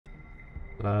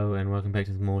Hello and welcome back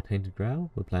to some more Tainted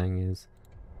Grail. We're playing as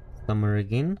Summer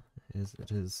again, as it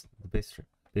is the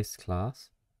best class.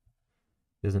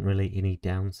 There isn't really any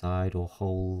downside or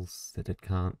holes that it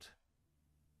can't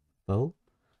fill.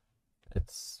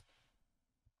 It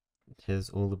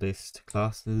has all the best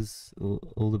classes,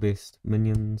 all the best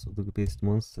minions, all the best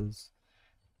monsters.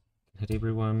 Can hit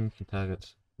everyone, can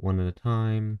target one at a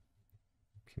time,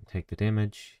 can take the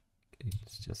damage.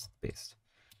 It's just the best.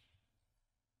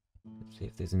 Let's see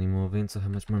if there's any more events or how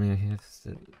much money I have.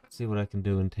 So see what I can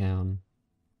do in town.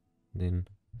 Then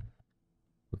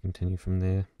we'll continue from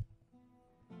there.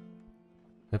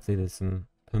 Hopefully there's some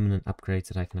permanent upgrades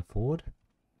that I can afford.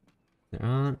 If there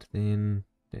aren't, then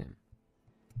damn.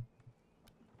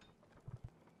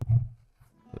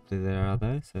 Hopefully there are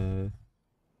though, so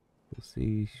we'll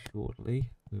see shortly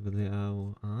whether there are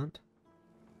or aren't.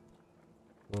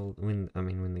 Well, when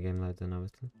the game loads in,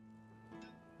 obviously.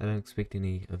 I don't expect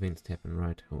any events to happen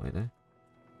right away though.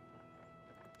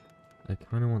 I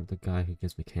kind of want the guy who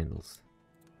gives me candles.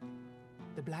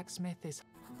 The blacksmith is...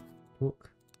 Talk.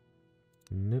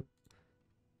 Nope.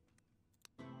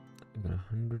 I got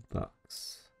 $100.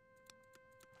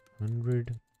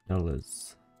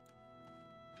 $100.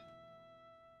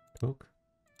 Talk.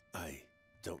 I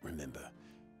don't remember,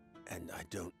 and I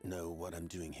don't know what I'm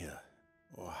doing here,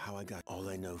 or how I got. All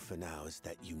I know for now is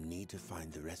that you need to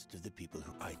find the rest of the people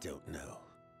who I don't know.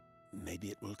 Maybe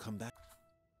it will come back.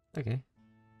 Okay.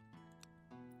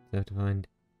 So I have to find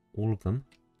all of them.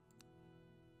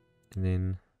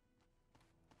 And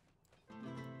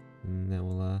that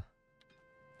will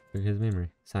bring his memory.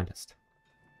 Scientist.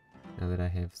 Now that I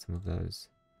have some of those.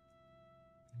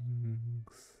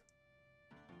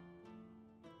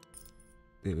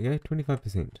 There we go,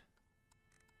 25%.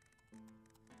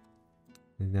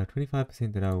 There's now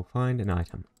 25% that I will find an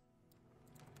item.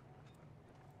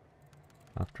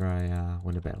 After I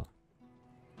win a battle.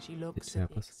 She looks to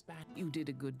help us. expand. You did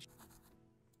a good job.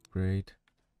 Great.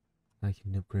 I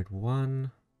can upgrade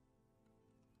one.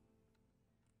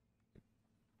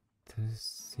 Does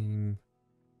seem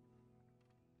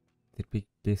the big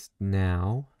best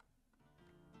now.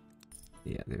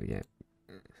 Yeah, there we go.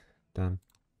 Done.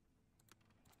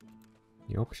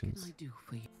 The options. What can I do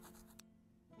for you?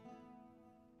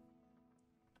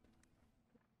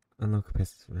 Unlock a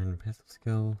passive, random passive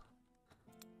skill.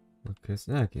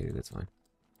 Okay, that's fine.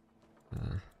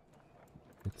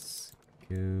 Let's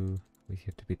go. We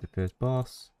have to beat the first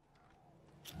boss.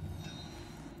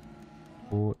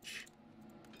 Torch.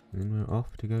 And then we're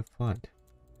off to go fight.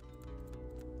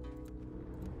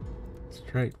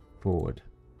 Straightforward.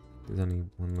 There's only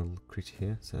one little creature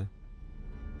here, so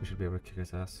we should be able to kick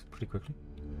his ass pretty quickly.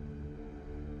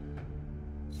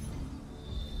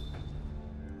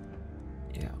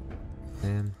 Yeah.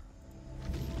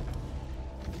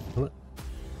 Pull it.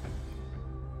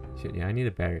 Shit, yeah, I need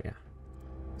a barrier.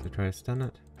 So try to stun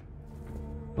it.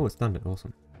 Oh, it stunned it,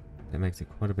 awesome. That makes it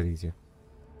quite a bit easier.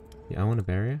 Yeah, I want a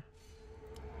barrier.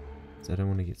 So I don't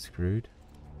want to get screwed.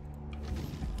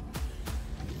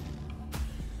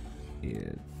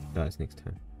 Yeah, dies next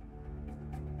turn.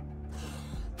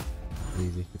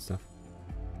 Easy, good stuff.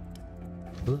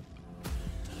 Pull it.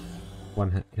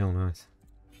 One hit kill, nice.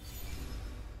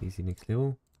 Easy next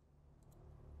level.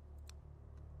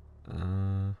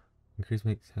 Increase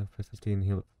makes health for 15,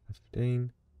 heal for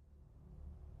 15.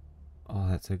 Oh,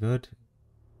 that's so good.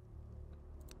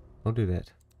 I'll do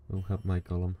that. It'll help my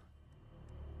golem.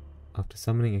 After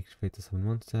summoning, activate the summon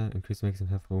monster. Increase makes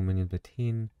health for all minions by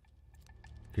 10.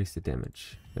 Increase the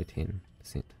damage by 10%.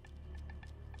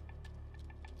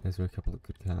 Those were a couple of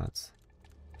good cards.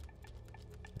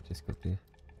 I just got there.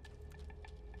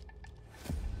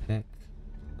 Pack.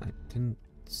 I didn't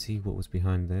see what was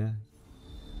behind there.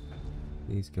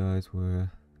 These guys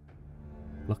were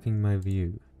blocking my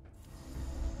view.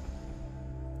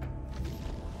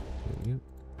 There we go.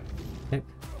 Heck.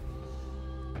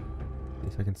 See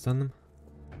if I can stun them.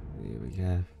 There we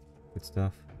go. Good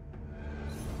stuff.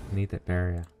 I need that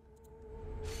barrier.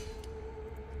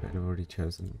 I've already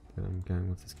chosen that I'm going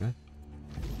with this guy.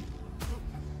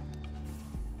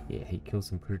 Yeah, he kills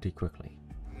them pretty quickly.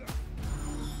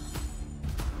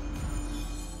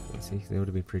 See, they would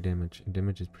have been free damage, and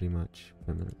damage is pretty much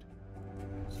permanent.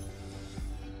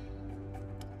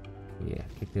 Yeah,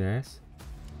 kick their ass.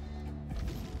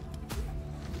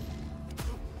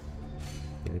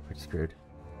 Yeah, they're pretty screwed.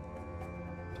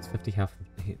 It's 50 health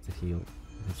hit to heal.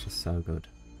 That's just so good.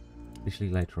 Especially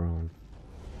later on.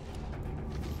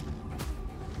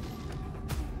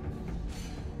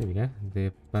 There we go.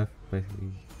 They're both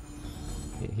basically...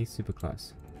 Yeah, he's super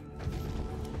close.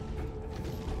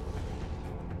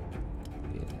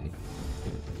 Yeah,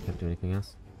 Can't do anything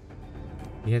else.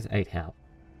 He has 8 health.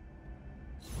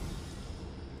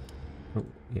 Oh,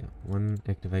 yeah. 1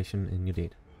 activation and you're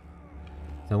dead.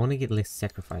 So I want to get less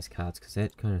sacrifice cards because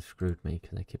that kind of screwed me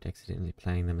because I kept accidentally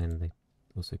playing them and they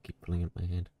also keep pulling up my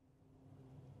hand.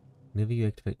 Whenever you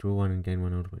activate, draw 1 and gain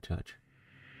 1 ultimate charge.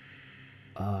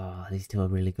 Oh, these two are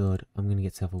really good. I'm going to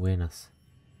get self-awareness.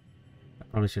 I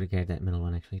probably should have gave that middle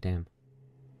one actually, damn.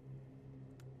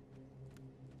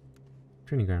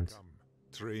 Training grounds. Come,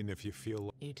 train if you feel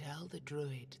like. You tell the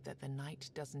druid that the knight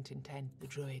doesn't intend the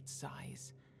druid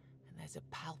sighs, and there's a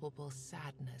palpable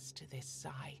sadness to this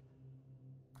sigh.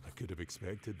 I could have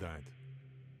expected that.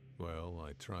 Well,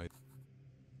 I tried.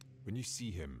 When you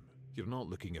see him, you're not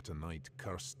looking at a knight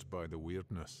cursed by the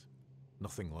weirdness.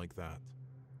 Nothing like that.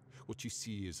 What you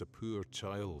see is a poor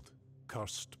child,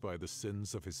 cursed by the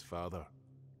sins of his father.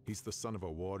 He's the son of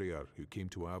a warrior who came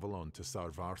to Avalon to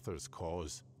serve Arthur's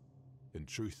cause. In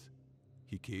truth,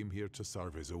 he came here to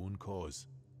serve his own cause,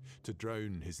 to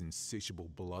drown his insatiable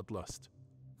bloodlust.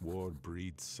 War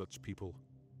breeds such people.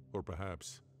 Or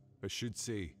perhaps, I should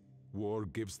say, war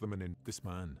gives them this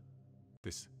man,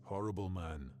 this horrible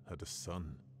man, had a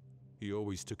son. He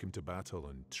always took him to battle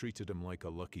and treated him like a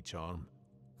lucky charm,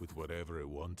 with whatever it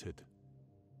wanted.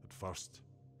 At first,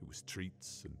 it was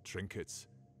treats and trinkets.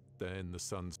 Then the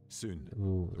son's soon.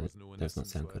 Ooh, There was that no does not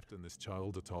innocence sound good. left in this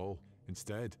child at all.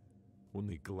 Instead,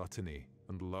 only gluttony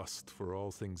and lust for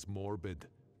all things morbid,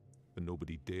 and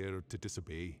nobody dared to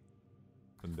disobey.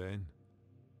 And then,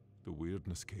 the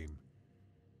weirdness came.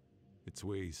 Its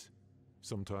ways,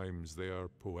 sometimes they are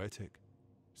poetic,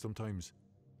 sometimes...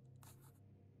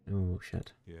 Oh,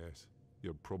 shit. Yes,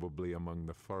 you're probably among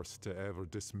the first to ever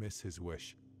dismiss his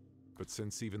wish. But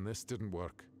since even this didn't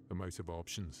work, I'm out of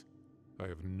options. I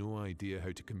have no idea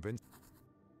how to convince...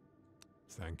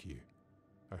 Thank you.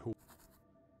 I hope...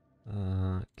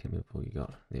 Can't move what you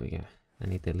got. There we go. I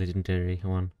need that legendary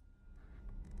one.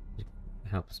 It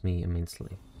helps me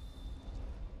immensely.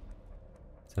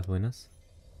 Self-awareness.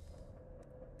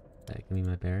 Give me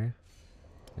my barrier.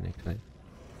 And activate.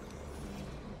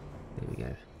 There we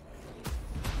go.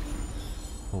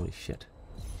 Holy shit.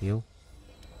 Heal.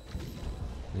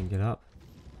 Then get up.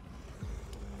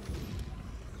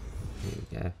 There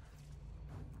we go.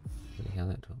 Holy hell,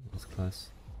 that was close.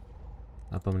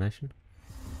 Abomination.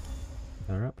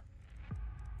 Power up.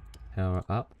 Power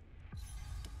up.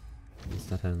 And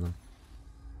start hitting them.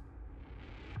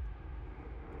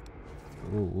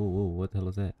 Ooh, ooh, ooh, what the hell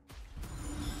is that?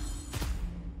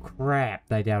 Crap!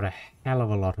 They dealt a hell of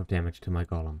a lot of damage to my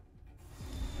golem.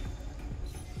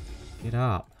 Get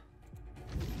up!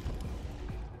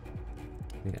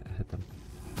 Yeah, hit them.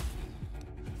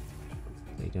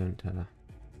 They don't,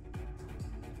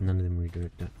 none of them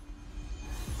redirect it.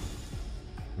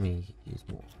 Let me use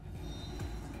more.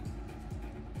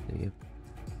 There you go.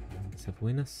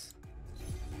 Self-awareness.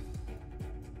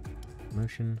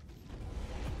 Motion.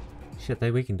 Shit,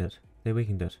 they weakened it. They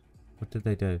weakened it. What did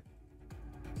they do?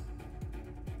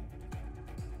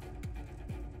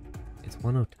 It's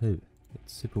 1 or 2.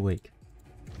 It's super weak.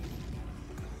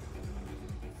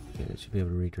 Okay, that should be able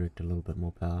to redirect a little bit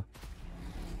more power.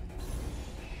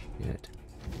 Shit.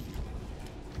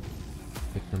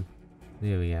 Victim.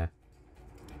 There we are.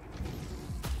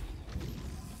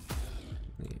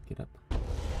 Yeah, get up.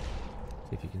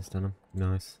 See if you can stun him.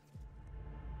 Nice.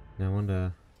 Now I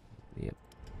wonder... Yep.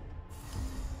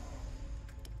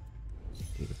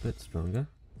 Get a bit stronger.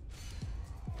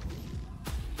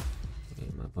 Yeah,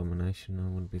 my abomination, I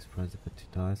wouldn't be surprised if it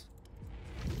dies.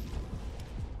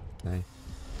 Okay.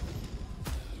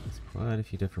 There's quite a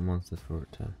few different monsters for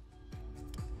it to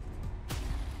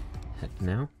hit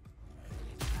now.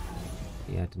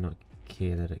 Yeah, I did not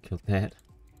care that it killed that.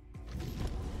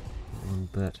 One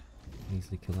bit.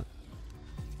 Easily kill it.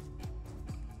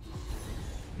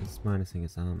 It's minusing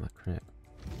its armor, crap.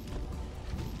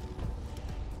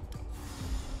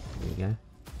 There we go.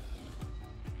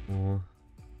 More.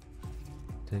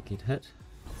 Don't get hit.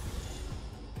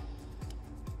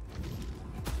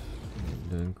 I'm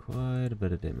doing quite a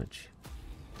bit of damage.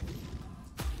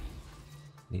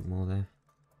 Need more there.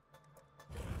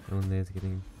 That one there's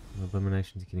getting...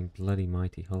 Abomination's getting bloody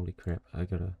mighty, holy crap, I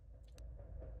gotta...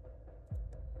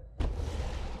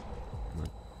 My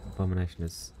abomination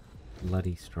is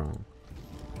bloody strong.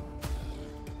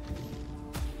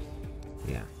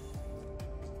 Yeah.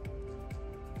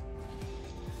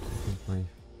 I think my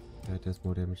guy does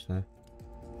more damage though.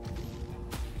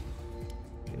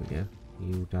 There we go.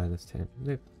 You die this time.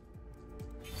 Yep.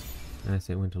 Nice,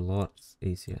 it went a lot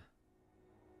easier.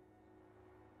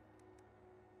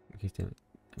 Okay, damn it.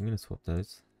 I'm gonna swap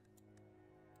those.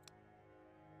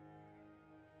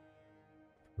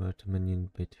 Promote a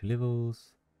minion by 2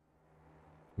 levels.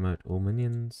 Promote all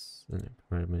minions. And then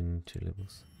promote a minion 2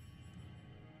 levels.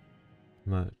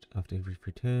 Promote after every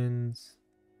 3 turns.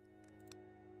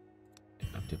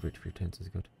 After every 3 turns is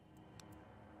good.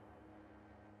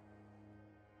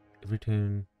 Every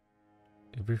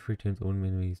 3 turns all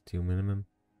enemies deal minimum.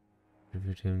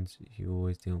 Every 3 turns you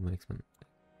always deal maximum.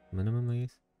 Minimum, I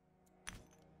guess.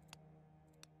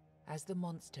 As the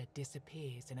monster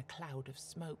disappears in a cloud of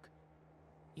smoke,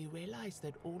 you realize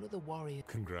that all of the warriors...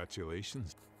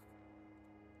 Congratulations.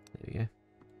 There we go.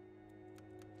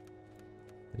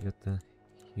 We got the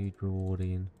huge reward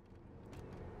in.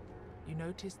 You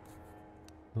notice...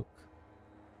 Look.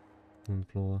 On the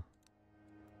floor.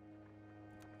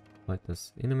 Fight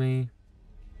this enemy.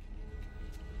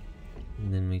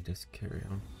 And then we just carry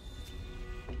on.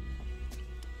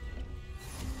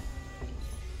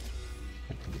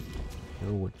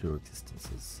 Know what your existence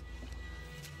is.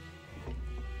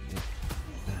 Yeah.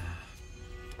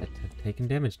 That have taken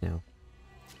damage now.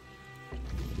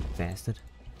 You bastard.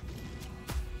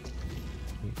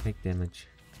 You take damage.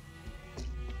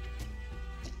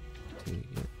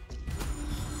 Yep.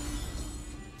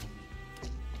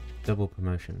 Double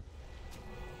promotion.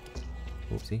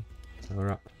 Oopsie.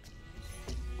 Power up.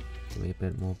 Give me a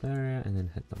bit more barrier and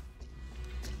then hit them.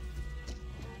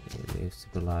 Yeah, they're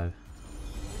super low.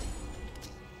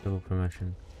 Double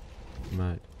promotion.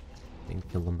 Promote. Then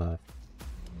kill them both.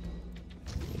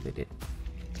 Yeah, they did.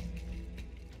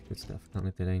 Good stuff. Can't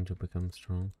let that angel become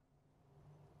strong.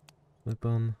 Smoke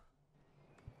bomb.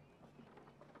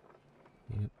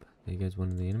 Yep. There goes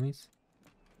one of the enemies.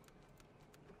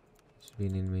 Should be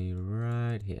an enemy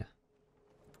right here.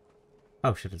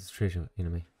 Oh shit, it's a treasure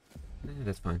enemy.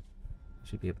 That's fine.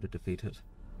 Should be able to defeat it.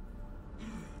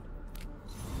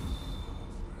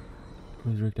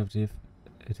 Resurrect after death.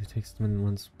 It attacks them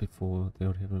once before they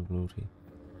would have ability.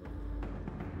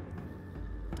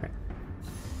 Crap.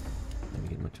 Don't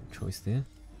get much of a choice there.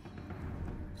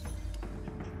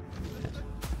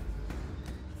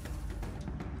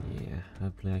 Yeah,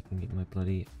 hopefully I can get my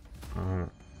bloody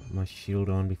my shield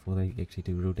on before they actually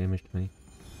do real damage to me.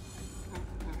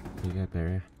 Here you go,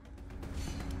 barrier.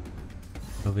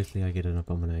 Obviously I get an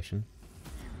abomination.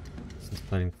 Since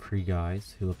fighting 3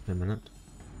 guys who are permanent.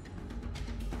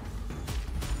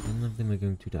 None of them are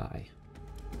going to die.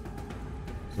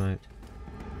 Promote.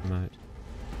 Promote.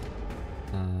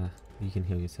 You can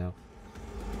heal yourself.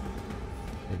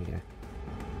 There we go.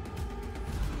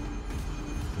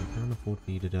 I can't afford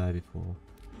for you to die before.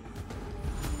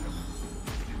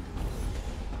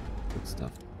 Good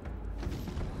stuff.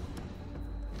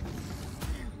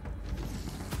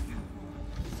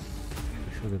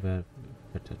 Pretty sure they're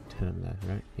about to turn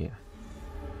though, right? Yeah.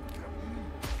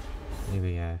 There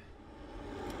we go.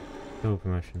 Double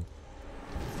promotion.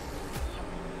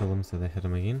 Kill them so they hit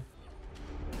them again.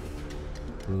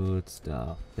 Good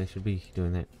stuff. They should be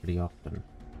doing that pretty often.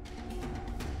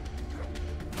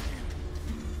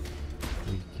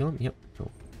 Will you kill them? Yep,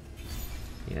 cool.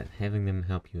 Yeah, having them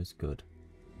help you is good.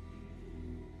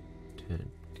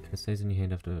 Turn. It stays in your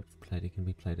hand after played. It can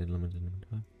be played at a limited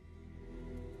time.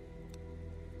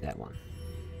 That one.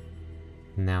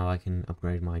 Now I can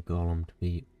upgrade my golem to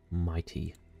be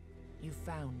mighty. You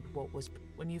found what was...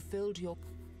 When you filled your...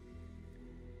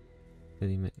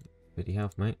 30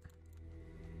 health, mate.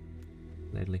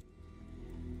 Lately.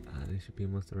 There should be a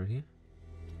monster right here.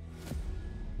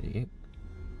 There you go.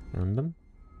 Found them.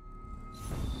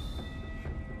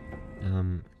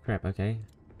 Crap, okay.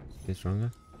 Get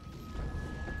stronger.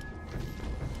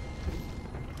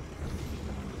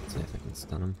 Let's see if I can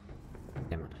stun him.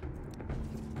 Damn it.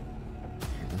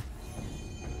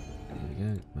 There we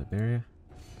go, my barrier.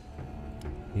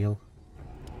 Heal.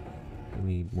 Give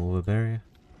me more of a barrier.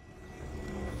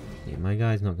 Yeah, my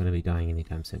guy's not going to be dying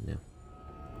anytime soon now.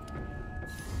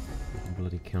 I can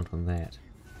bloody count on that.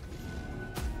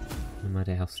 No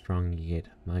matter how strong you get,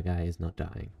 my guy is not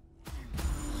dying.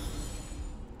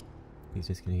 He's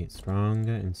just going to get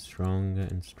stronger and stronger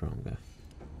and stronger.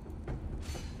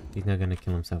 He's now going to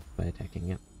kill himself by attacking,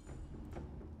 yep.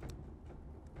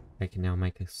 I can now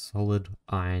make a solid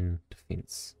iron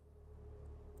defense.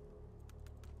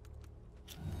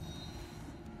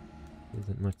 There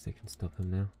isn't much that can stop him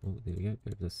now. Oh, there we go.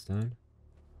 Grab this stone.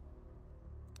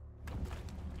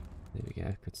 There we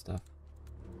go. Good stuff.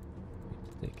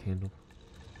 That candle.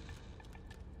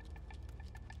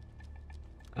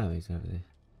 Oh, he's over there.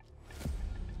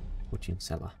 Fortune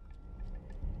seller.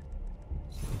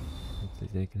 Hopefully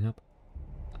they can help.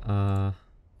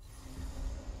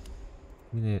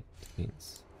 Give me that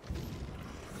defense.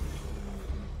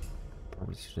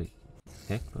 Probably should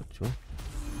attack, but sure.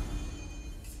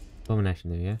 Abomination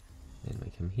there, yeah? And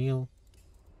make him heal.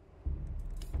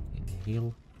 And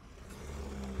heal.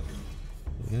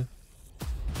 There we go.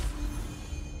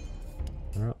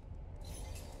 Alright.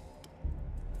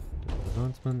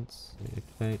 Advancements.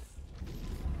 Activate.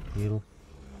 Heal.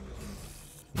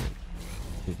 Yeah.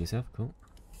 Shoot yourself, cool.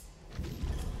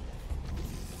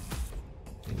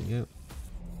 There we go.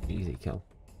 Easy kill.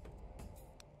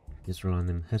 Just rely on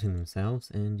them hitting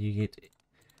themselves and you get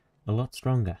a lot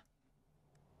stronger.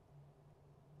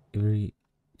 Every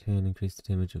turn increase the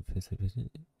damage of first weapon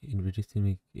and reduce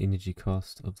the energy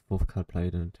cost of the fourth card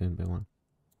played in a turn by 1.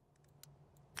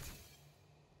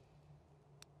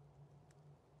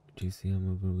 Reduce the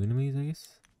armor of enemies, I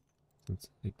guess? Since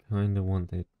I kinda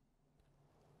want that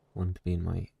one to be in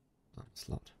my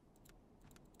slot.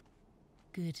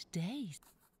 Good day.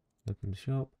 Open the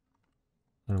shop.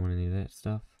 I don't want any of that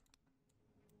stuff.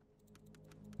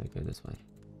 I go this way.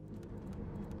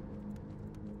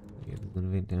 Yeah, there's an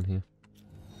event down here.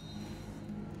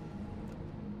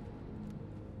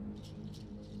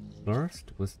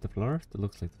 Florist? Was it the florist? It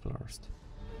looks like the florist.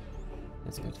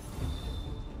 That's good.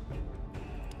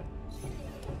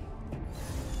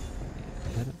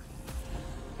 Yeah, got it.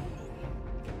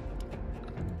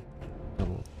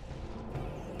 Double.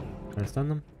 Try to stun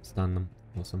them? Stun them.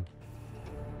 Awesome.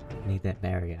 Need that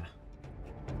barrier.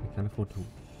 I can't afford to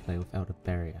play without a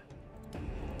barrier.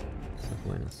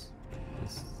 Self-awareness.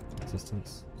 This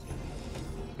resistance.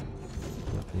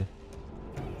 Up here.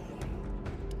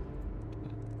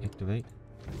 Activate.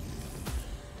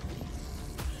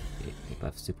 Yeah, they're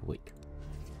both super weak.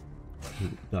 He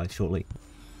dies shortly.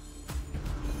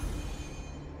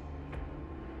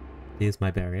 Here's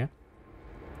my barrier.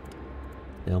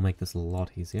 They'll make this a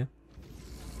lot easier.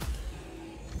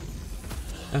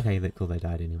 Okay, that's cool, they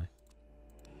died anyway.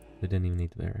 They didn't even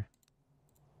need the barrier.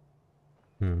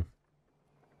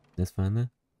 That's fine though.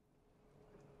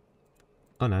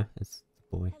 Oh no, it's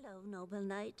the boy. Hello, noble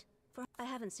knight. For I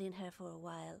haven't seen her for a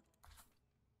while.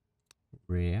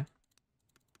 Rare.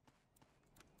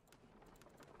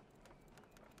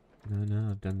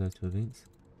 No, I've done those 2 events.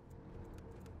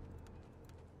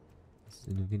 There's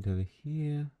an event over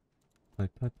here.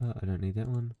 Pied Piper, I don't need that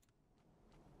one.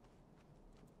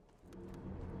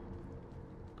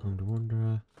 Armed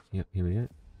Wanderer. Yep, here we go.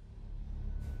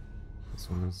 This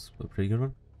one is a pretty good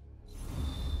one.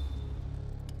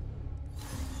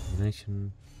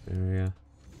 Nation, barrier,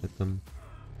 hit them.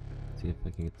 See if I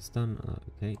can get the stun.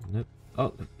 Okay, nope.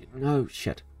 Oh, no,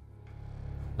 shit.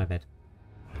 My bad.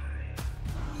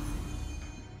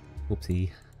 Whoopsie.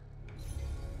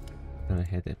 Thought I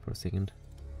had that for a second.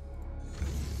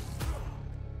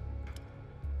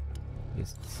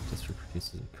 Yes, it just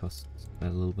reduces the cost by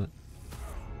a little bit.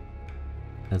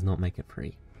 Does not make it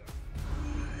free.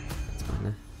 That's fine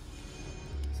though.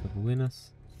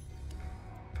 Self-awareness.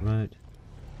 Right.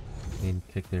 And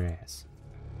kick their ass.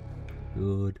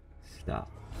 Good stuff.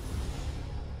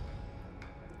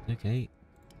 Okay.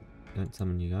 Don't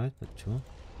summon you guys, but sure.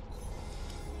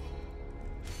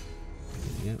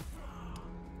 There we go.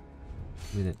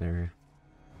 Give me that barrier.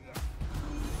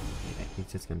 Yeah,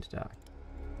 he's just going to die.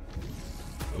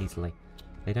 Easily.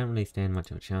 They don't really stand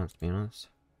much of a chance, to be honest.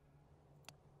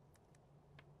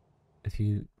 If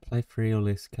you play 3 or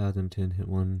less cards in turn, hit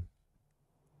 1.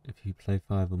 If you play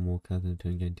 5 or more cards in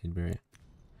turn, gain 10 barrier.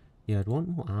 Yeah, I'd want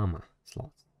more armor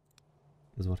slots.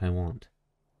 Is what I want.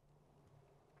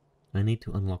 I need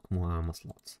to unlock more armor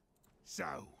slots.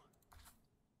 So,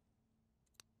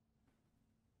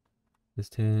 This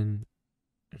turn,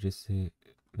 just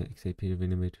max AP of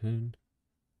enemy turn.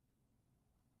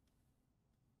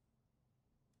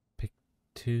 Pick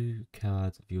 2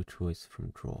 cards of your choice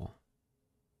from draw.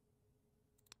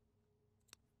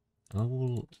 I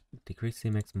will decrease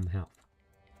their maximum health.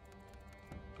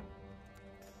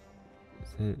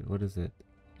 So, what is it?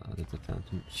 Oh, that's a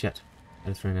fountain. Shit. I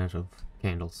just ran out of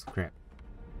candles. Crap.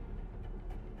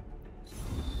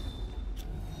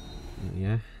 There we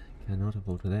go. Cannot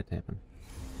afford for that to happen.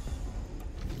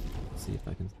 Let's see if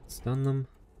I can stun them.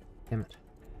 Damn it.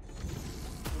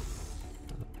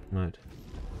 Right.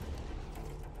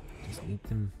 Just need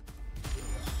them.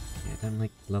 Yeah, I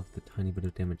don't love the tiny bit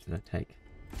of damage that I take.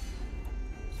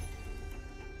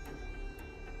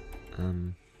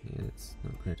 Yeah, that's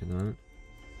not great at the moment.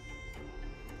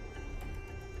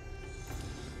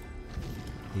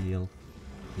 Heal.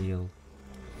 Heal.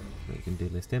 So you can do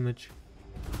less damage.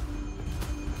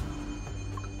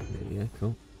 There we go,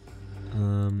 cool.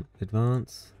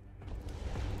 Advance.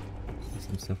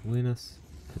 Some self-awareness.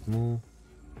 Hit them all.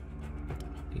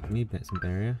 Give me back some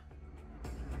barrier.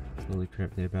 Holy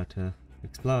crap, they're about to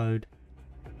explode.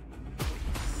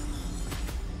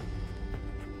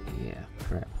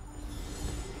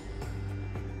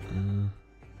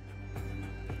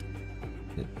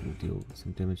 deal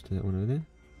some damage to that one over there.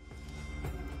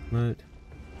 Right.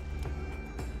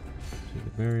 To the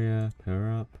barrier,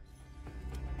 power up.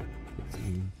 Get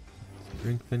some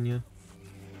strength in you.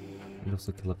 And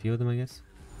also kill a few of them, I guess.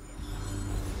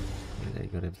 Yeah, they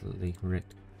got absolutely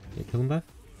wrecked. Yeah, kill them both.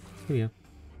 Here we go.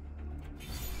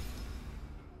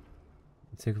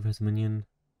 Sacrifice a minion.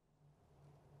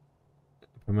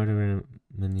 Promote a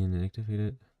minion and activate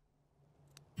it.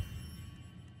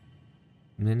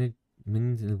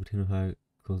 Minions in level 10 or higher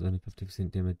cause only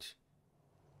 50% damage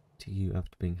to you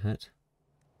after being hit.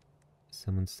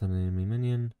 Summon stun an enemy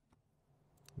minion.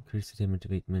 Increase the damage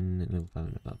of each minion at level 5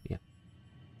 and above. Yeah.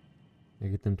 I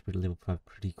get them to be level 5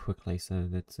 pretty quickly, so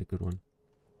that's a good one.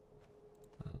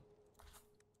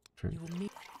 True.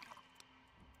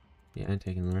 Yeah, I ain't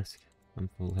taking the risk. I'm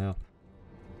full health.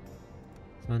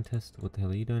 Scientist, what the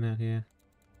hell are you doing out here?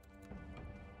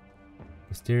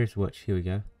 Mysterious Witch, here we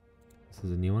go. This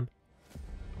is a new one.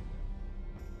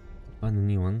 Find the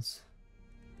new ones.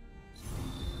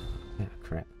 Ah,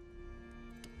 crap.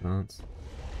 Advance.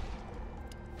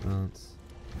 Advance.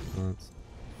 Advance.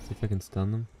 See if I can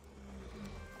stun them.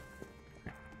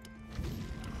 Crap.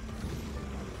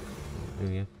 There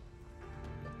we go.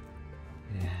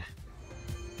 Yeah.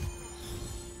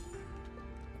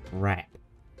 Crap.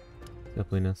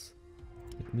 Self-awareness.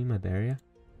 Give me my barrier.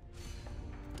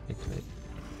 Activate.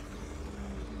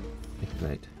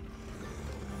 Activate.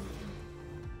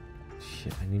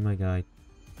 Shit, I need my guy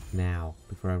now,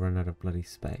 before I run out of bloody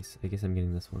space. I guess I'm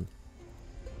getting this one.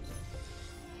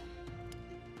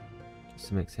 Just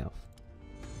to max health.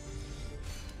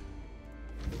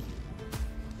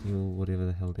 Deal whatever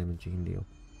the hell damage you can deal.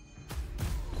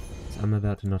 So I'm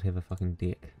about to not have a fucking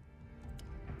deck.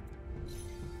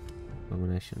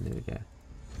 Abomination, there we go.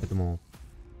 Hit them all.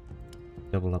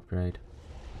 Double upgrade.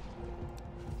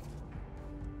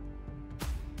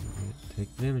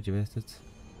 Take damage, you bastards.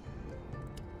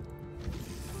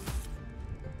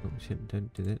 Oh shit,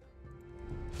 don't do that.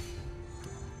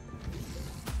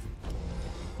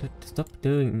 Stop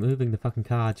moving the fucking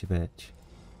cards, you bitch.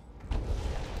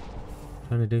 I'm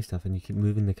trying to do stuff and you keep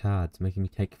moving the cards, making me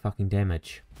take fucking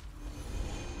damage.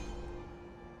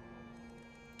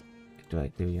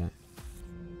 Activate, there we go.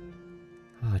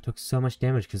 Oh, I took so much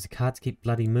damage because the cards keep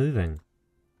bloody moving.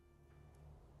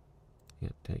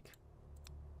 Yep, take.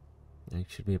 I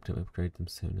should be able to upgrade them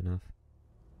soon enough.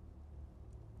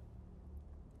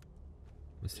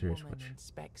 Mysterious Witch.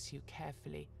 Inspects you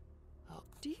carefully. Oh,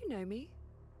 Do you know me?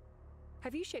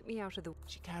 Have you shaped me out of the...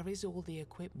 she carries all the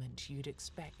equipment you'd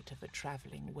expect of a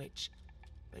traveling witch,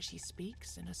 but she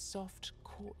speaks in a soft,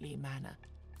 courtly manner.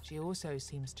 She also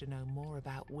seems to know more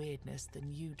about weirdness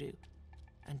than you do,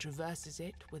 and traverses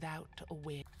it without a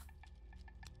weird.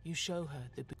 You show her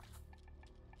the...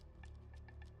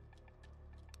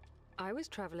 I was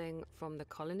traveling from the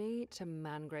colony to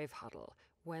Mangrove Huddle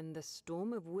when the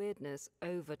storm of weirdness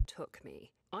overtook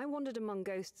me. I wandered among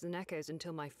ghosts and echoes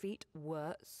until my feet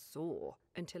were sore,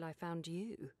 until I found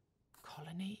you.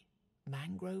 Colony?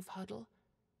 Mangrove Huddle?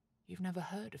 You've never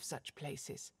heard of such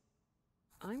places.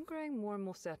 I'm growing more and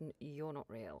more certain you're not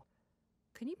real.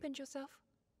 Can you pinch yourself?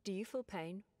 Do you feel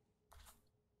pain?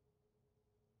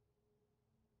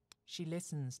 She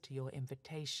listens to your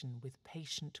invitation with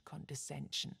patient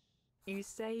condescension. You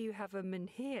say you have a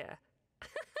menhir.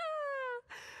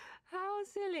 How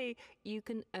silly. You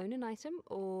can own an item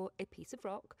or a piece of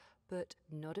rock, but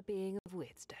not a being of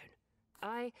Weirdstone.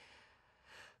 I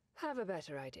have a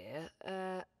better idea.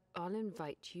 I'll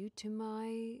invite you to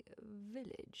my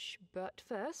village, but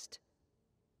first,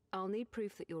 I'll need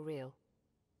proof that you're real.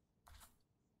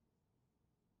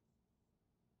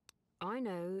 I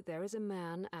know there is a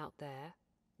man out there,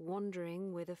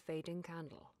 wandering with a fading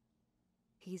candle.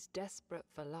 He's desperate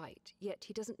for light, yet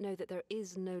he doesn't know that there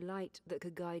is no light that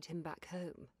could guide him back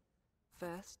home.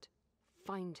 First,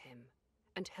 find him,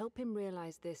 and help him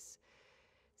realize this.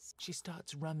 She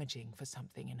starts rummaging for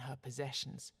something in her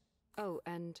possessions. Oh,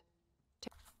 and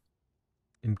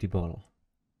Empty bottle.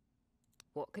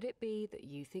 what could it be that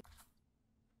you think?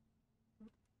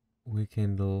 Weird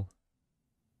candle.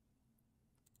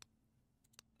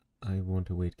 I want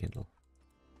a weird candle.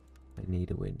 I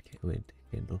need a weird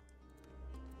candle.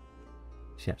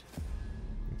 Shit.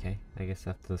 Okay, I guess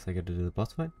after this I gotta do the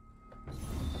boss fight.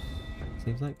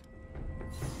 Seems like.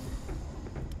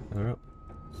 Power up.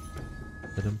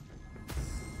 Hit him.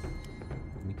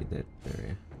 Let me get that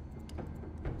area.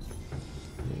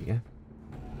 There you go.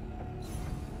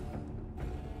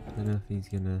 I don't know if he's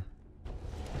gonna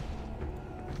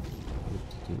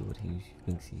do what he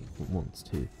thinks he wants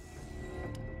to.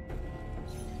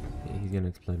 Yeah, he's gonna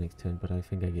explode next turn, but I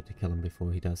think I get to kill him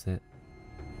before he does that.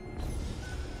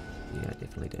 Yeah, I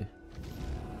definitely do.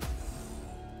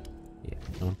 Yeah,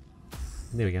 come on.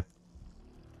 There we go.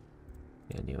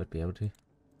 Yeah, I knew I'd be able to.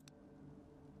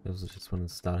 That was just one of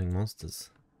the starting monsters.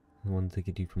 The ones that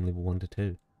get you from level 1 to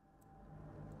 2.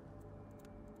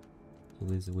 So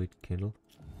there's a weird candle.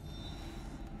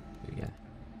 There we go.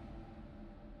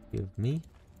 Give me.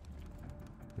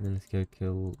 And then let's go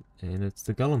kill... And it's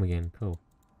the golem again. Cool.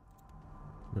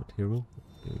 Not terrible.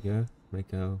 There we go.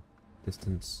 Make our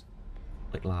distance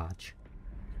like large.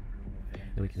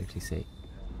 That we can actually see.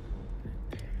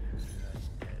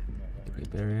 Give me a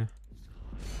barrier.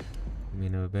 Give me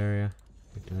another barrier.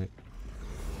 Activate.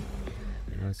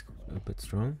 That's a bit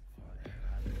strong.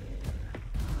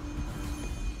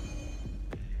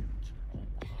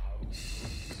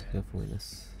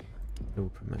 Self-awareness. Double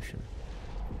promotion.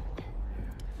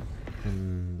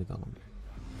 And the golem.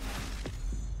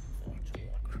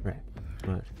 Crap.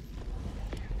 Right.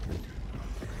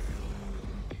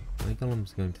 My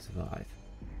golem's going to survive.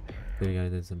 There we go,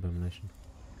 there's abomination.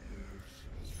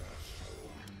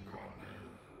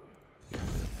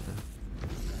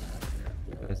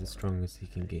 Guy's as strong as he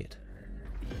can get.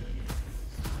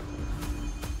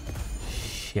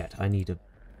 Shit, I need to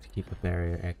keep a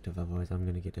barrier active, otherwise I'm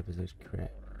gonna get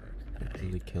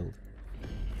absolutely killed.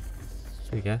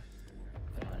 There we go.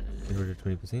 Get rid of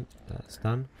 20%.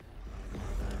 Stun.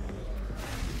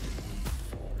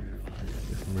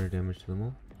 Do some rare damage to them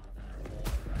all.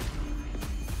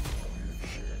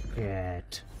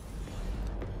 Shit.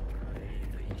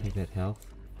 Take that health.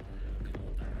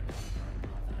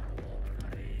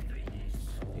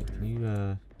 Okay, can you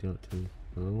deal it to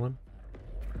the little one?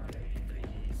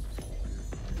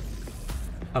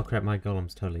 Oh crap, my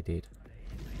golem's totally dead.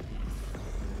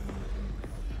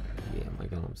 Yeah, my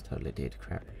golem's totally dead,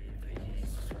 crap.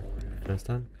 First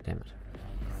time? Damn it.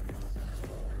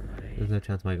 There's no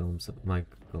chance my golem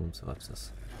survives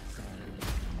this.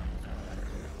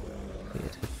 Yeah,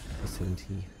 it hit for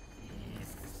 70.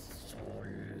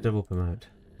 Double promote.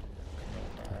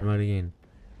 Promote again.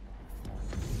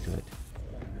 Good.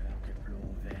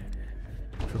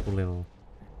 Triple level.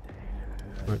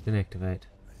 Right, then activate.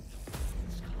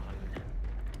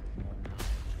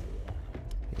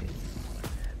 Yeah.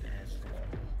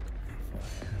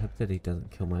 I hope that he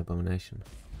doesn't kill my abomination.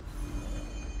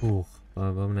 Ooh, my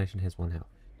abomination has 1 health.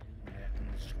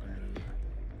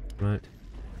 Right.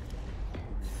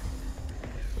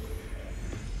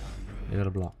 I got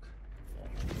a block.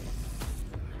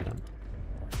 Done.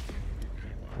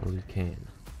 All you can.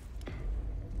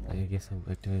 I guess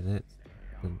I'll activate that.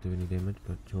 Doesn't do any damage,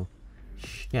 but sure.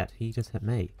 Shit, he just hit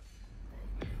me.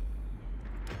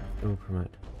 Double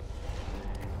promote.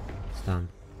 Stun.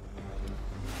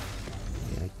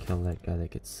 Yeah, kill that guy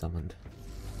that gets summoned.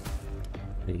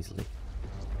 Easily.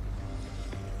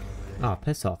 Oh,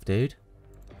 piss off, dude.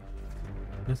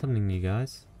 There's something new,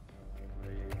 guys.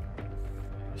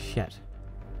 Shit.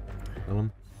 Kill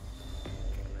him.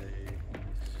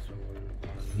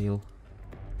 Heal.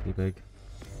 Be big.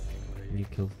 You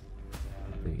kill.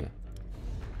 There you go.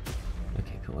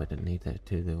 Okay, cool. I didn't need that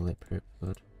to do all that prep,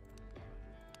 but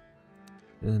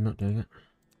they're not doing it.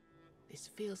 This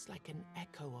feels like an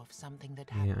echo of something that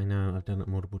Yeah, happened. I know. I've done it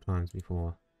multiple times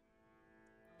before.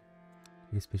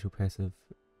 Your special passive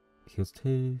heals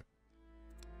 2.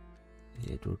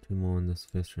 Yeah, draw 2 more in this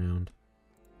first round.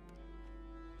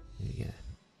 There you go.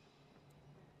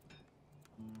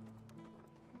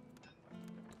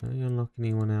 Can I unlock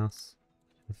anyone else?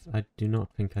 I do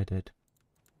not think I did.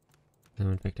 No,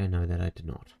 in fact I know that I did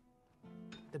not.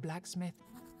 The blacksmith.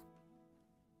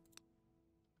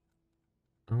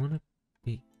 I wanna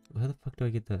be... How the fuck do I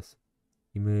get this?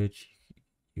 You merge,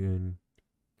 you earn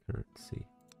currency.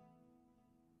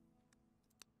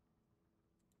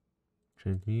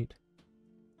 Transmute.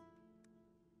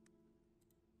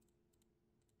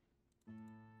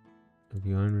 Of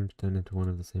your own rooms turn into one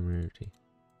of the same rarity.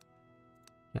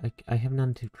 Yeah, I have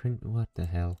none to print. What the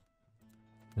hell?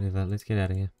 Whatever, let's get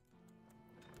out of here.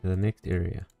 To the next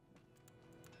area.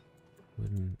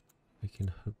 When I can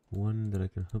hope one that I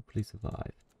can hopefully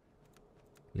survive.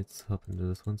 Let's hop into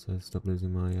this one so I stop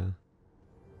losing my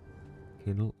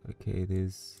candle. Okay,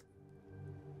 there's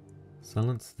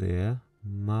silence there.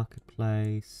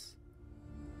 Marketplace.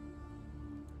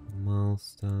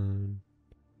 Milestone.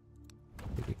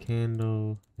 Get the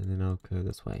candle, and then I'll go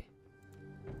this way.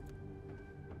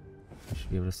 I should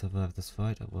be able to survive this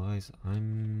fight, otherwise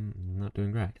I'm not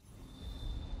doing great.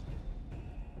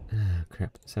 Ah,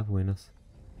 crap. Self-awareness.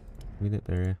 Give me that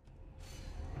barrier.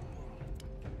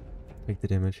 Take the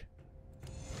damage.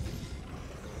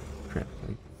 Crap,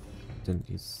 I didn't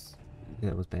use... Yeah,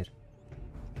 that was bad.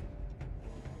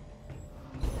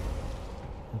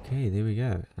 Okay, there we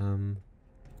go.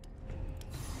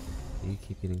 You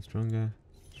keep getting stronger,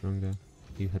 stronger.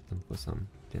 You hit them for some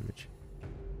damage.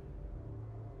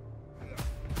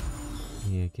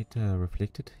 Yeah, get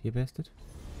reflected, you bastard.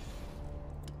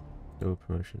 Double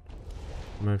promotion.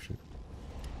 Promotion.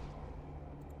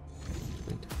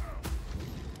 Wait.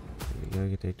 There we go,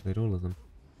 get to activate all of them.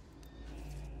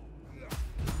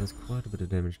 There's quite a bit of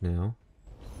damage now.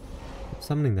 I'm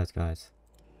summoning those guys.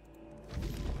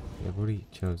 Yeah, I've already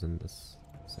chosen this,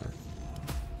 so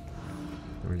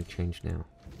not really change now.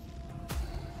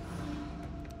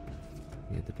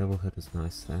 Yeah, the double hit is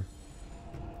nice though.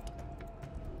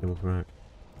 Double promote.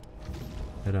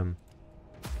 Hit him.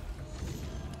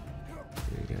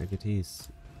 There we go, get his.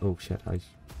 Oh shit, I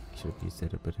should have used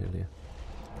that a bit earlier.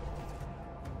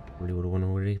 Really would have won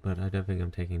already, but I don't think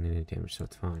I'm taking any damage, so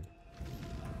it's fine.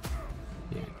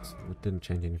 Yeah, it didn't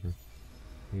change anything.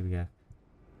 Here we go.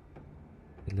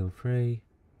 Get level 3.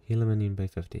 Heal a minion by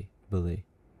 50. Bully.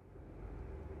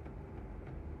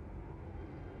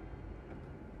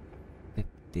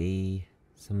 50.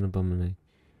 Summon Abomination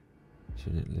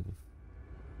at level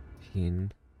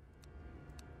 10.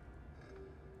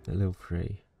 At level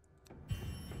 3.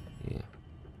 Yeah.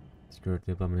 Screw it,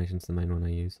 the Abomination's the main one I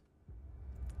use.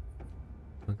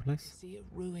 Marketplace? See a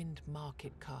ruined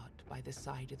market cart by the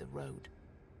side of the road.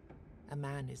 A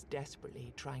man is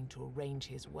desperately trying to arrange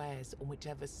his wares on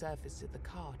whichever surface of the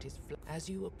cart is as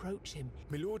you approach him.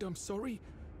 My lord, I'm sorry.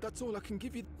 That's all I can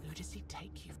give you. Who does he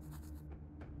take you?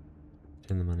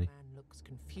 Turn the money. The man looks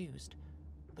confused,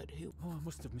 but who? Oh, I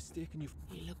must have mistaken you.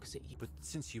 He looks at you. But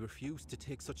since you refused to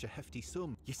take such a hefty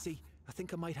sum, you see, I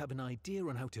think I might have an idea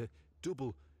on how to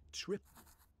double, trip.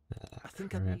 I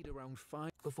think I need around 5.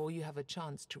 Before you have a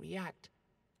chance to react,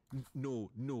 No,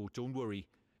 don't worry.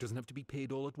 Doesn't have to be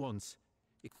paid all at once.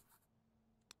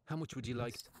 How much would you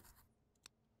like?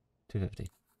 250.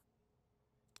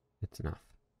 It's enough.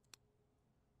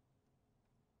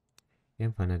 Yeah,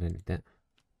 I'm fine, I don't need that.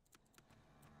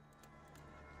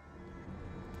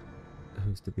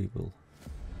 Who's the people?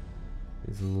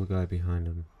 There's a little guy behind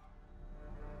him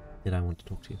that I want to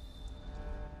talk to.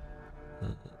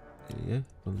 There you go,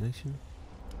 Abomination.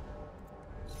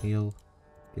 Heal.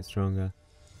 Get stronger.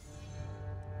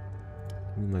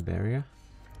 Give me my barrier.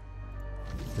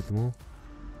 Hit them all.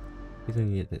 See if I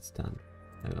can get that stun.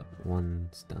 I got one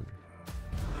stun.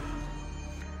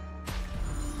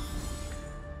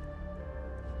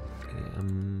 Okay,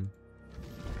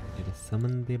 gonna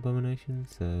summon the Abomination,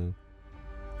 so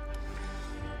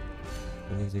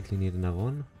don't exactly need another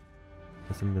one.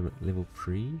 I summoned them at level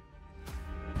 3.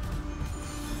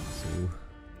 So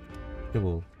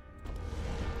double.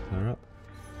 Power up.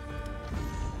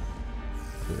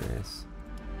 Your ass.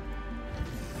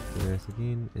 Your ass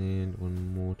again, and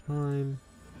one more time.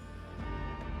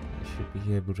 I should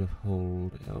be able to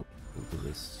hold out for the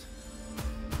rest.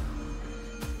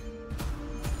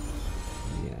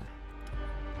 Yeah.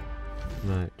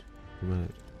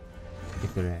 Promote.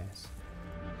 Kick their ass.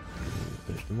 And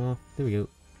finish them off. There we go.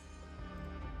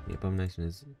 The Abomination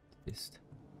is the best.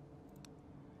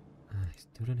 I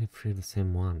still don't have 3 of the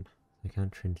same one. I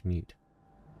can't transmute.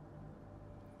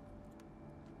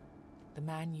 the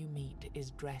man you meet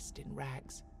is dressed in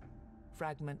rags.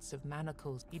 Fragments of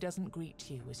manacles. He doesn't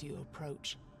greet you as you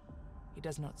approach. He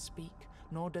does not speak,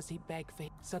 nor does he beg for.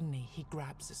 Suddenly he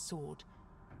grabs a sword.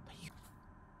 But you...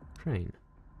 Train.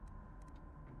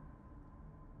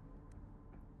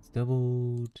 It's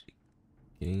doubled.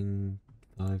 Gain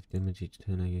 5 damage each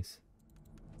turn, I guess.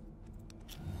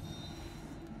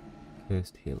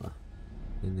 First healer.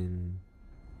 And then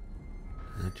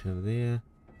match over there.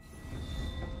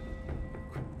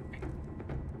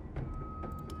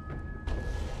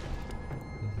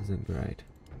 This isn't great.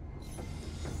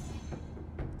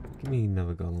 Give me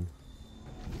another golem.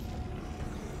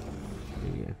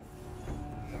 There you go.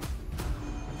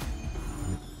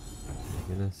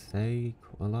 You're gonna stay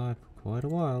alive for quite a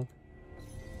while.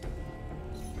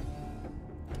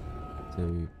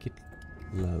 So get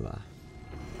lower.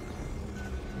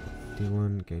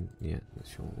 D1, gain, yeah,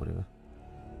 sure, whatever.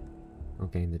 I'll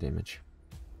gain the damage.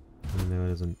 Even though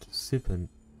it isn't super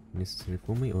necessary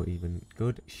for me, or even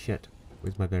good. Shit,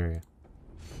 where's my barrier?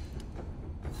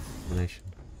 Elimination.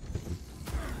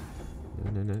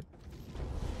 No.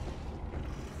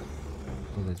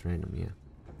 Oh, that's random, yeah.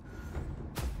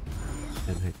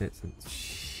 Don't hate that since.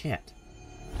 Shit!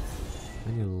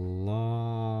 I need a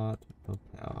lot of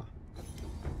power.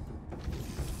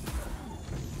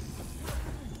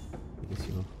 I guess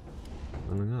you're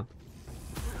filling up.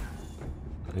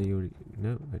 You already...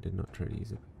 No, I did not try to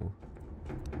use it before.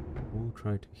 We'll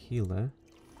try to heal though.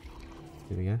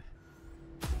 There we go.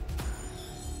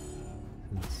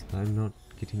 I'm not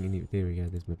getting any. There we go,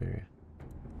 there's my barrier.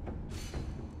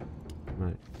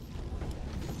 Right.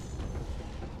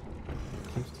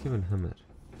 Keeps giving him it.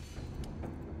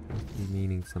 Must be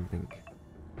meaning something.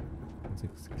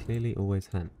 It's clearly always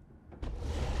him.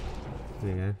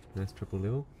 There you go, nice triple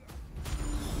level.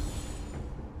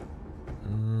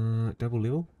 Double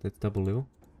level? That's double level.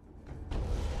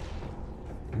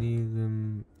 Any of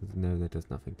them? No, that does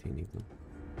nothing to any of them.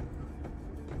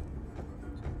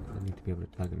 I need to be able to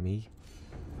target me.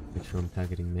 Make sure I'm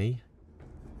targeting me.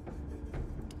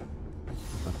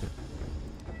 Fuck it.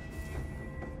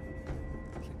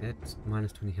 Okay, that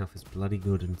minus 20 health is bloody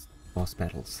good in boss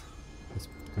battles. That's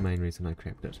the main reason I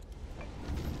crapped it.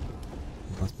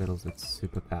 In boss battles, it's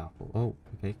super powerful. Oh,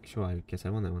 okay, sure, I guess I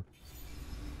won that one.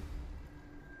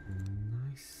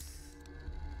 Nice.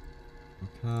 A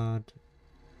card.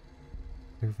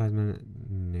 Sacrifice minute.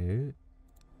 No.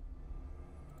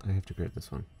 I have to grab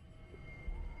this one.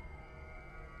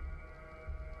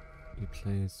 Your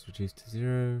players reduced to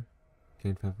 0.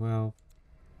 Gain 5 wealth.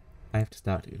 I have to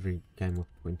start every game with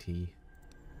 20.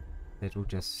 That will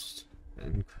just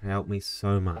help me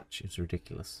so much. It's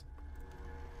ridiculous.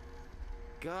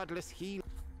 Godless heal.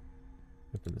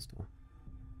 Open this door.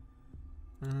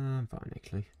 I'm fine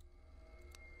actually.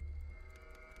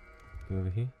 Go over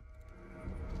here.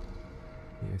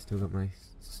 Yeah, I still got my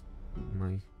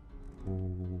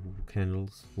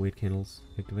candles, weird candles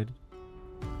activated.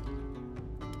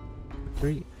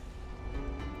 3.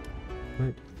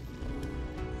 Right.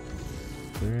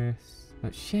 The rest.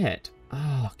 Oh shit!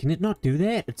 Oh, can it not do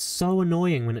that? It's so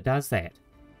annoying when it does that.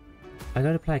 I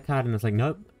go to play a card and it's like,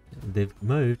 nope, they've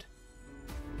moved.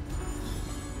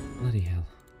 Bloody hell.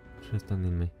 Should have done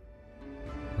in me.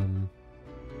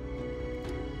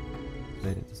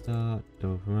 Activate at the start,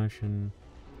 double promotion.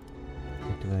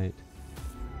 Activate.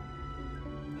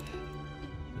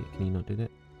 Yeah, can you not do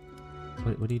that?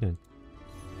 What are you doing?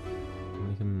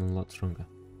 Make him a lot stronger.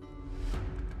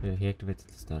 Yeah, he activates at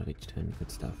the start of each turn. Good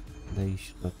stuff. They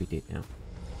should both be dead now.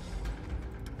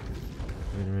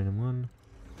 Random 1.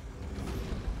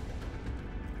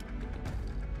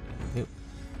 Yep.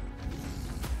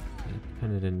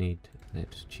 Kinda didn't need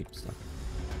that cheap stuff.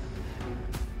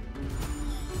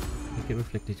 Get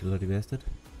reflected, you bloody bastard.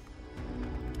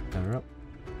 Power up.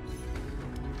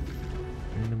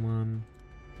 Random 1.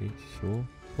 Okay, sure.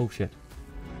 Oh shit.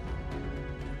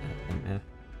 I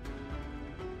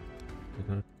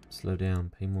gotta slow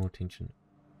down, pay more attention.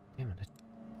 Damn it, I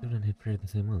still don't have prayer the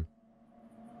same one.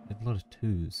 I have a lot of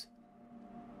 2s.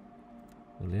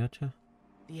 Oleacha?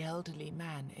 The elderly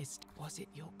man is... Was it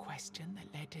your question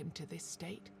that led him to this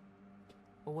state?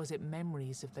 Or was it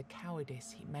memories of the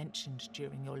cowardice he mentioned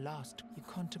during your last... You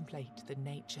contemplate the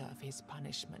nature of his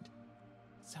punishment.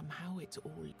 Somehow it's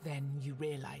all... Then you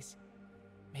realize,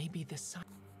 maybe the sun...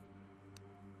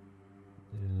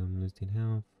 Lose 10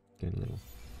 health, gain a little.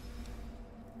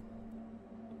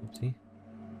 Oopsie.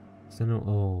 So no,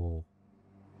 oh.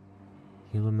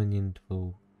 Heal a minion to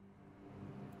full.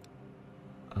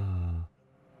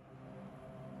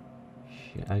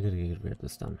 Shit, I gotta get rid of the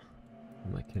stun.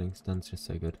 Am I kidding? Stun's just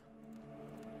so good.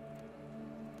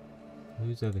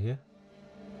 Who's over here?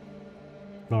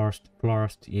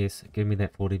 Florist, yes, give me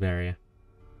that 40 barrier.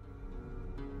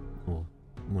 Or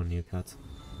more new cards.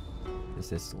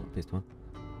 This is still the best one.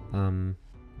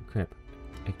 Crap.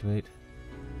 Activate.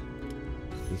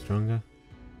 Be stronger.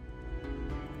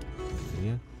 There we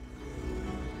go.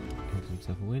 Gives him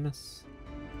self-awareness.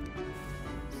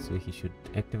 So he should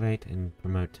activate and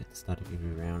promote at the start of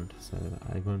every round, so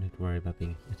I won't have to worry about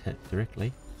being attacked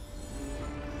directly.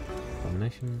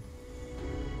 Domination.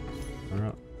 Power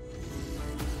up.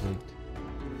 Wait.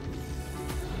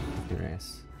 Kick their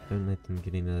ass. Don't let them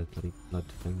get into those bloody blood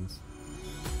things.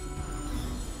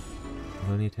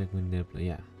 Only attack when they're...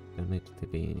 Yeah, don't let there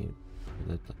be any of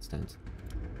those bloodstones.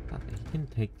 He can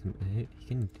take them... He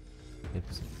can have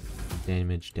some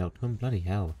damage dealt to him. Bloody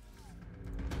hell.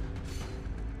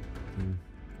 I'm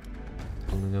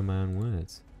pulling on my own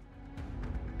words.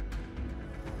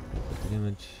 Put the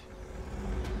damage.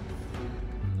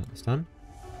 Stun.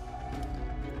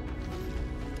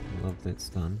 Love that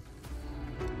stun.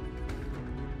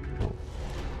 Oh.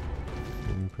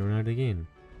 And promote again.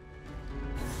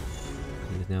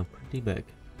 He is now pretty big.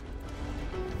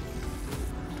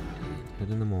 And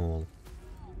hitting them all.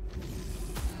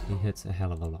 He hits a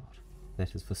hell of a lot.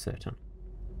 That is for certain.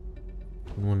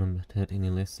 Don't want him to hit any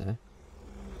less so.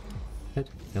 Hit,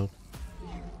 killed.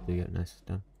 There you go, nice,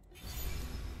 done.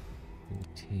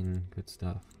 10, good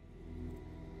stuff.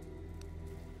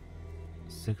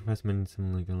 Sacrifice minion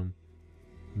similar golem.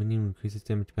 Minion increases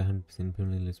damage by 100%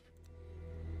 permanently less.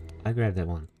 I grabbed that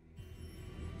one.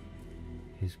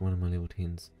 Here's one of my level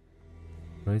 10s.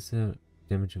 Raise the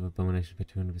damage of abomination by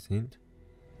 200%.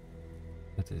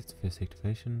 That's its first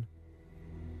activation.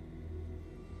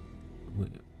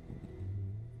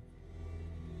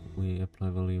 We apply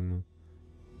volume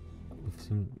with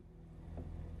some.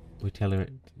 We tell her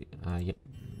it. Yep,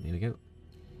 there we go.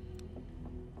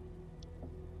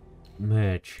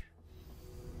 Merge.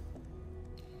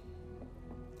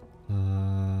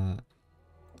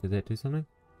 Did that do something?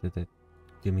 Did that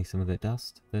give me some of that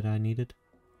dust that I needed?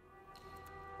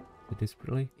 So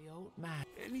desperately? The old man.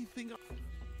 Anything?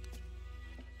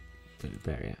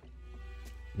 Barrier.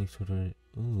 Any sort of.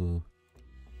 Ooh.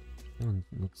 That one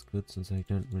looks good since I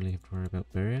don't really have to worry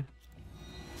about barrier.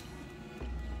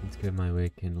 Let's go my way,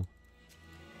 Kendall.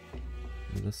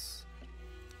 Do this.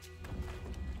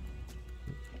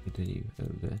 Where did you?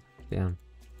 Over there. Down.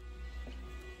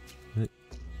 Right.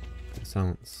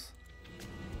 Silence.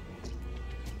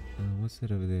 What's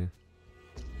that over there?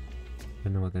 I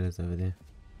don't know what that is over there.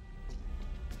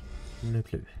 No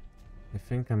clue. I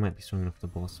think I might be strong enough for the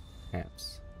boss,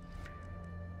 perhaps.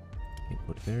 Okay,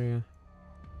 put barrier.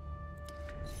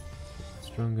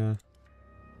 Stronger.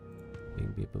 You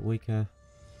can be a bit weaker.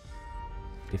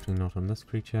 Definitely not on this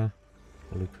creature.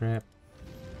 Holy crap.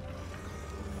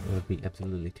 That would be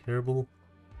absolutely terrible.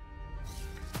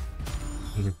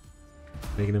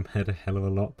 Making him had a hell of a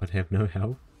lot but have no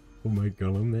health. Oh my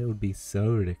golem, that would be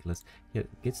so ridiculous. Yeah,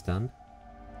 get stunned.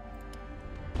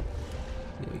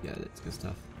 There we go, that's good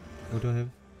stuff. What do I have?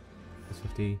 That's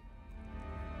 50.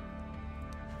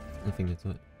 I think that's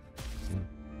it. So.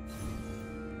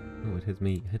 Oh, it has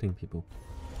me hitting people.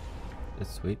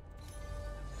 That's sweet.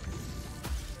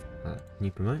 Can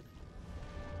you promote?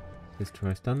 Let's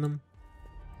try stun them.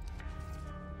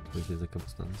 Wait, there's a couple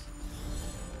stuns.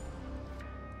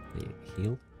 Yeah,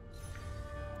 heal.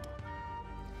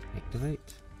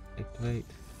 Activate. Activate.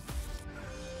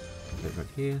 Put that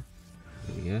right here.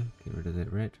 There we go. Get rid of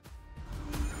that rat.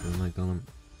 Oh my golem.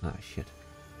 Ah, shit.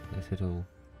 That hit all.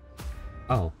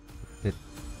 Oh! That.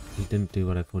 He didn't do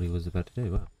what I thought he was about to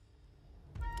do. Wow.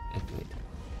 Activate.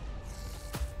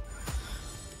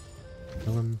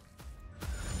 Kill him.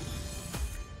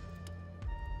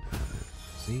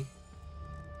 See?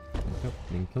 Yep,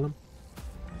 then kill him.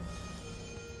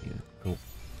 Yeah, cool.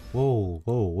 Whoa,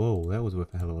 whoa, whoa, that was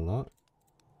worth a hell of a lot.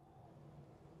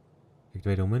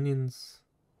 Activate all minions.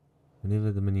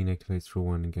 Whenever the minion activates, draw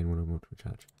one and gain one or more to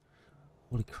recharge.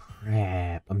 Holy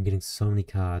crap, I'm getting so many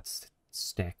cards.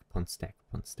 Stack upon stack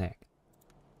upon stack.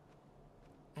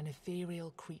 An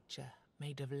ethereal creature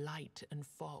made of light and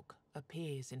fog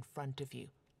appears in front of you.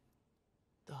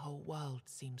 The whole world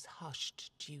seems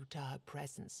hushed due to her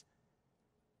presence.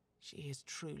 She is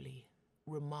truly,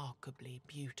 remarkably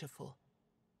beautiful.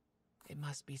 It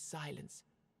must be Silence,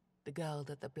 the girl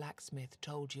that the blacksmith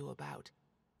told you about.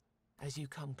 As you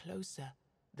come closer,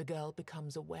 the girl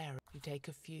becomes aware. You take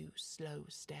a few slow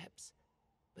steps,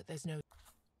 but there's no...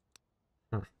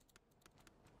 Huh.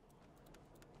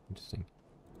 Interesting.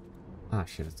 Ah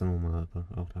shit, it's an normal altar.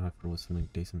 I thought it was something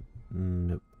decent.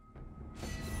 Nope.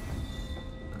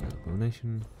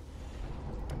 Abomination.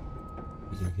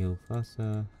 You can heal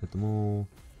faster, hit them all.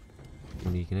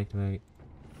 One you can activate.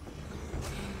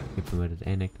 Get promoted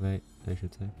and activate, I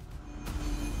should say.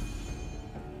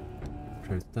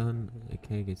 Trade's done.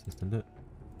 Okay, gets this done.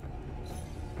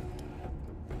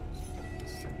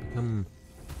 Become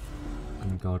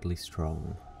ungodly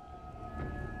strong.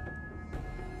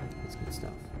 That's good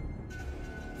stuff.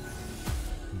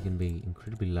 You can be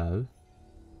incredibly low.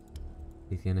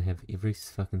 He's gonna have every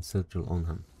fucking sigil on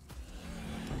him.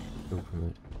 Still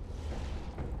promote.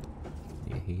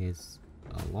 Yeah, he has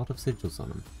a lot of sigils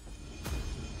on him.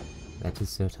 That is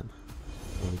certain.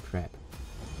 Holy crap.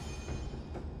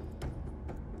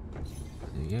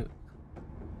 There you go.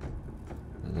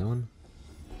 Another one.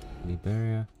 Need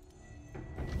barrier.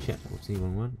 Shit, we'll see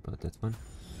one, but that's fine.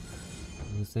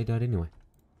 Unless they died anyway.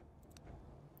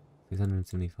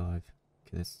 675.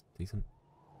 Okay, that's decent.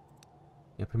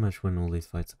 Yeah, pretty much win all these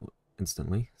fights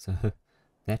instantly, so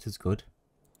that is good.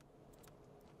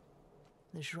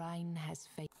 The shrine has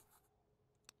faith.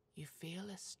 You feel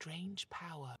a strange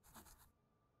power.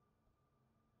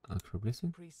 Ask for a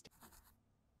blessing. Priest.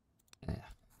 Yeah,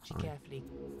 She fine. carefully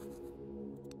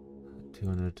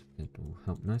 200, that will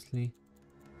help nicely.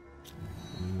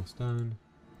 One more stone.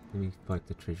 Let me fight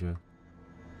the treasure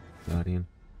guardian.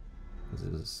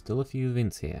 There's still a few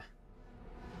events here.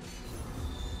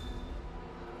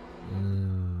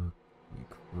 Oh,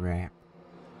 crap.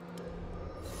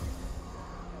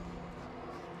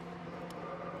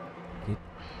 Get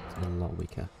a lot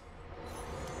weaker.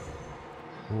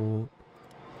 Oh,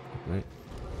 wait.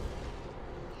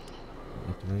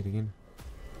 activate again.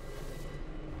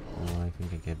 Oh, I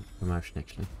think I get a promotion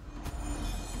actually.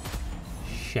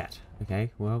 Shit.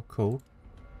 Okay, well, cool.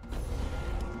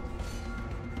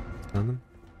 Stun them.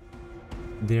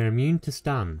 They're immune to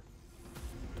stun.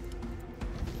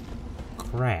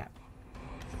 Crap.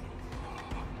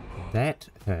 That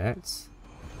hurts.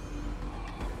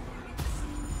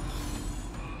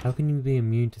 How can you be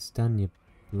immune to stun, you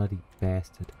bloody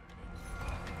bastard?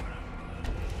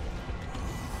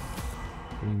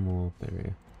 3 more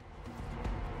barrier.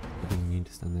 Being immune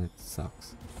to stun, that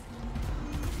sucks.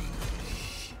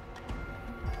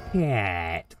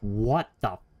 Shit! What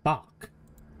the fuck?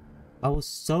 I was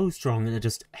so strong and it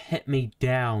just hit me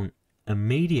down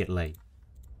immediately.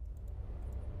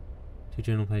 2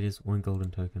 journal pages, 1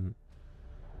 golden token.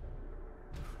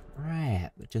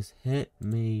 Crap, it just hit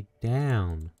me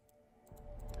down.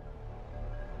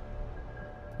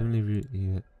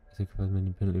 Permanently sacrifice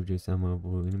minion, permanently reduce ammo of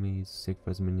all enemies,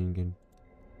 sacrifice minion again.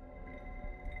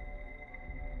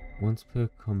 Once per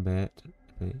combat,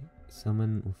 if a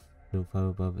summon with level 5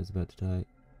 above is about to die,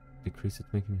 decrease its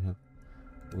making health.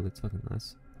 Oh, that's fucking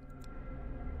nice.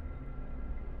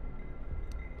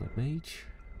 Blood Mage.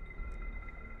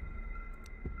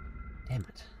 Damn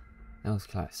it. That was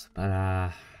close.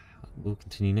 But we'll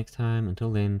continue next time.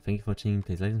 Until then, thank you for watching.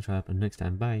 Please like and subscribe. And next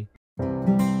time, bye.